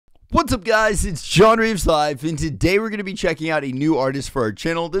What's up, guys? It's John Reeves Live, and today we're going to be checking out a new artist for our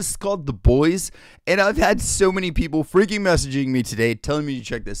channel. This is called the Boyz, and I've had so many people freaking messaging me today telling me to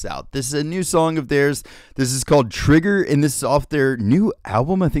check this out. This is a new song of theirs. This is called Trigger, and this is off their new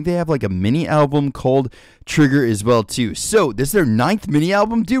album. I think they have like a mini album called Trigger as well too. So this is their 9th mini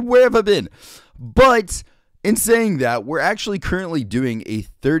album. Dude, where have I been? But in saying that, we're actually currently doing a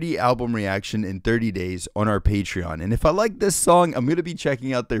 30 album reaction in 30 days on our Patreon. And if I like this song, I'm going to be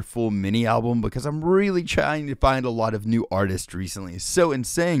checking out their full mini album because I'm really trying to find a lot of new artists recently. So in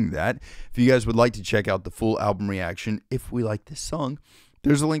saying that, if you guys would like to check out the full album reaction, if we like this song,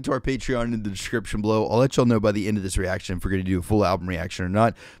 there's a link to our Patreon in the description below. I'll let y'all know by the end of this reaction if we're going to do a full album reaction or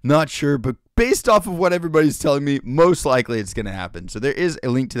not. Not sure, but based off of what everybody's telling me, most likely it's going to happen. So there is a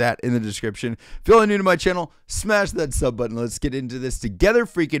link to that in the description. If y'all are new to my channel, smash that sub button. Let's get into this together.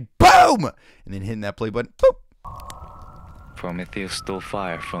 Freaking boom! And then hitting that play button. Boop. Prometheus stole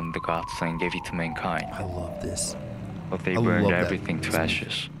fire from the gods and gave it to mankind. I love this. But they burned everything to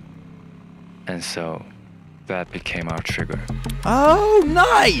ashes. And so that became our trigger. Oh,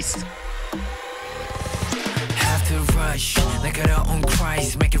 nice! Have to rush, like our own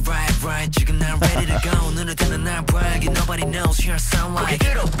Christ, make it right. 지금 난 ready to go. 눈을 뜨는 날 brag, nobody knows your sound like.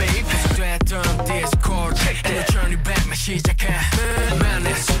 Get up, babe. 됐던 Discord, and the journey back 나 시작해.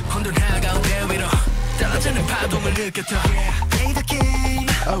 Madness, 혼돈 한가운데 위로 떨어지는 파도를 느꼈어. Play the game.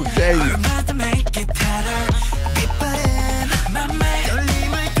 Oh, dang. I'm about to make it better. 빛바랜 맘에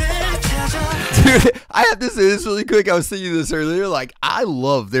떨림을 되찾아. Dude, I have to say this really quick. I was thinking this earlier. Like, I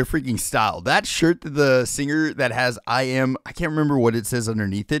love their freaking style. That shirt that the singer that has I can't remember what it says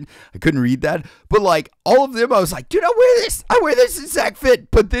underneath it. I couldn't read that. But like all of them, I was like, dude, I wear this. I wear this exact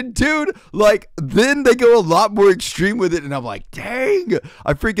fit. But then, dude, like, then they go a lot more extreme with it. And I'm like, dang,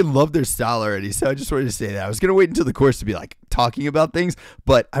 I freaking love their style already. So I just wanted to say that. I was going to wait until the chorus to be like talking about things.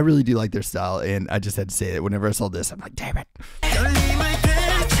 But I really do like their style. And I just had to say it. Whenever I saw this, I'm like, damn it.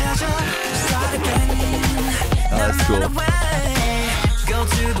 Oh, that's cool.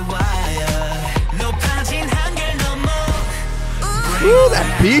 Ooh,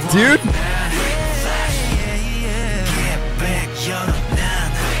 that beat, dude.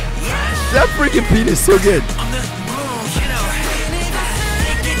 That freaking beat is so good.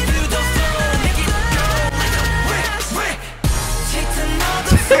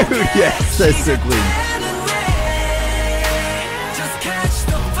 Dude, yes, that's so clean.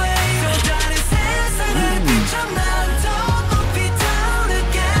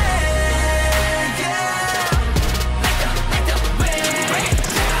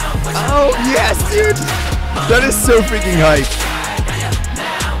 Oh, yes, dude. That is so freaking hype.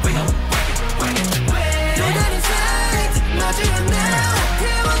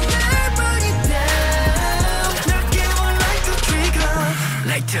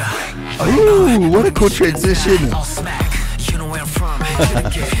 Ooh, what a cool transition.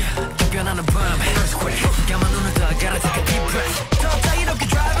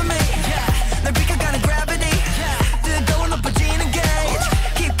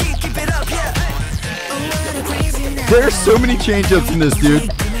 There's so many change-ups in this, dude.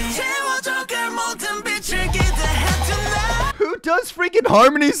 Who does freaking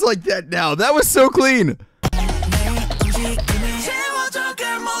harmonies like that now? That was so clean.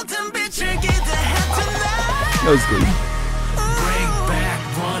 That was clean.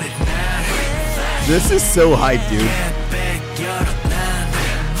 This is so hype, dude.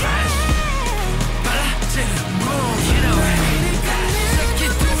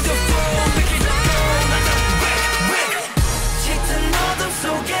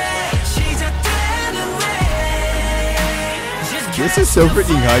 This is so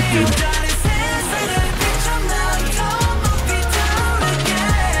freaking hype, dude.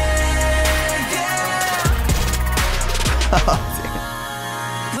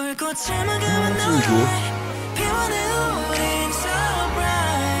 That's really cool.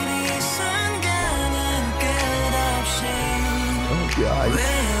 Oh, God.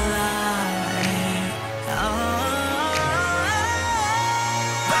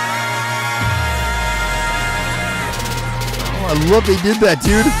 I love they did that,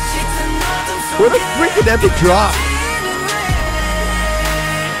 dude. What a freaking epic drop.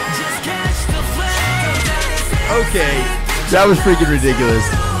 Okay, that was freaking ridiculous.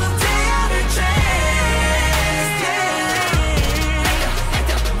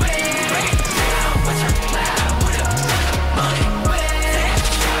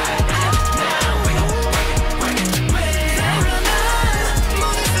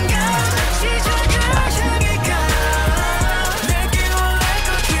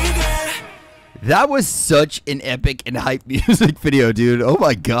 That was such an epic and hype music video, dude. Oh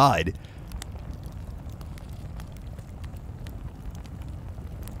my god.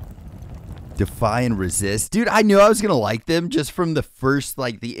 Defy and resist. Dude, I knew I was gonna like them just from the first,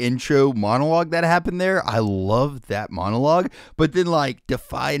 like, the intro monologue that happened there. I love that monologue. But then, like,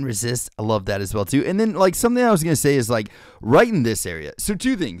 defy and resist, I love that as well too. And then, like, something I was gonna say is, like, right in this area. So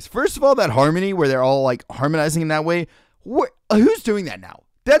two things. First of all, that harmony where they're all, like, harmonizing in that way. Who's doing that now?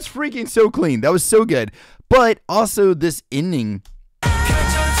 That's freaking so clean. That was so good. But also this ending right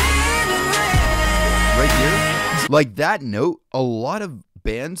here, like that note, a lot of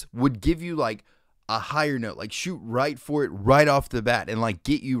bands would give you like a higher note, like shoot right for it right off the bat and like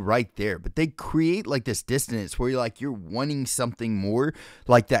get you right there. But they create like this dissonance where you're wanting something more,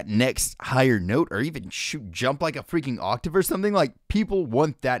 like that next higher note, or even jump like a freaking octave or something. Like people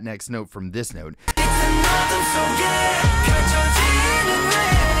want that next note from this note.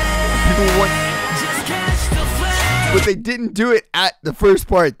 People want, but they didn't do it at the first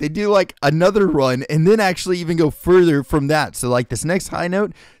part. They do like another run and then actually even go further from that. So like this next high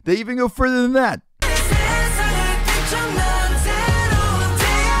note, they even go further than that.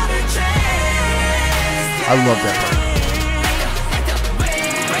 I love that part.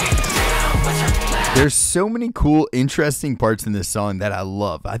 There's so many cool, interesting parts in this song that I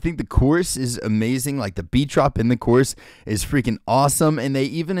love. I think the chorus is amazing. Like the beat drop in the chorus is freaking awesome. And they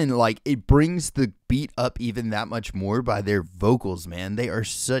even it brings the beat up even that much more by their vocals, man. They are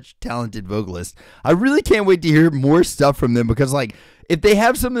such talented vocalists. I really can't wait to hear more stuff from them because like if they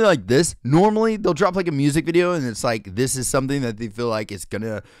have something like this, normally they'll drop like a music video and it's like this is something that they feel like it's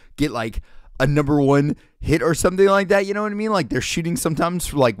gonna get like a #1 hit or something like that, you know what I mean? Like they're shooting sometimes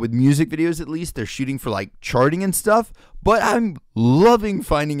for like with music videos, at least they're shooting for like charting and stuff. But I'm loving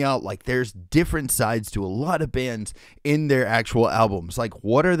finding out like there's different sides to a lot of bands in their actual albums. Like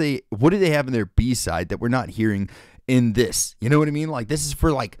what do they have in their B-side that we're not hearing in this? You know what I mean? Like this is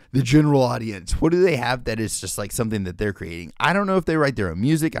for like the general audience. What do they have that is just like something that they're creating? I don't know if they write their own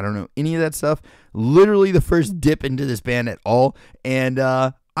music. I don't know any of that stuff. Literally the first dip into this band at all. And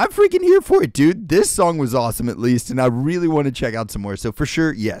I'm freaking here for it, dude. This song was awesome, at least, and I really want to check out some more. So for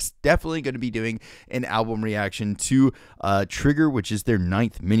sure, yes, definitely going to be doing an album reaction to Trigger, which is their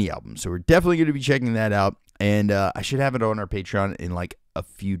 9th mini album. So we're definitely going to be checking that out, and I should have it on our Patreon in like a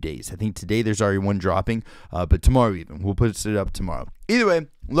few days. I think today there's already one dropping, but tomorrow even. We'll put it up tomorrow. Either way,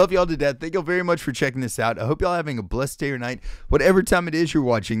 love y'all to death. Thank y'all very much for checking this out. I hope y'all having a blessed day or night, whatever time it is you're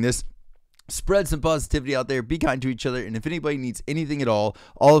watching this. Spread some positivity out there. Be kind to each other. And if anybody needs anything at all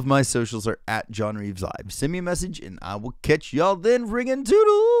of my socials are at John Reeves Live. Send me a message and I will catch y'all then. Ringing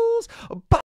toodles. Bye.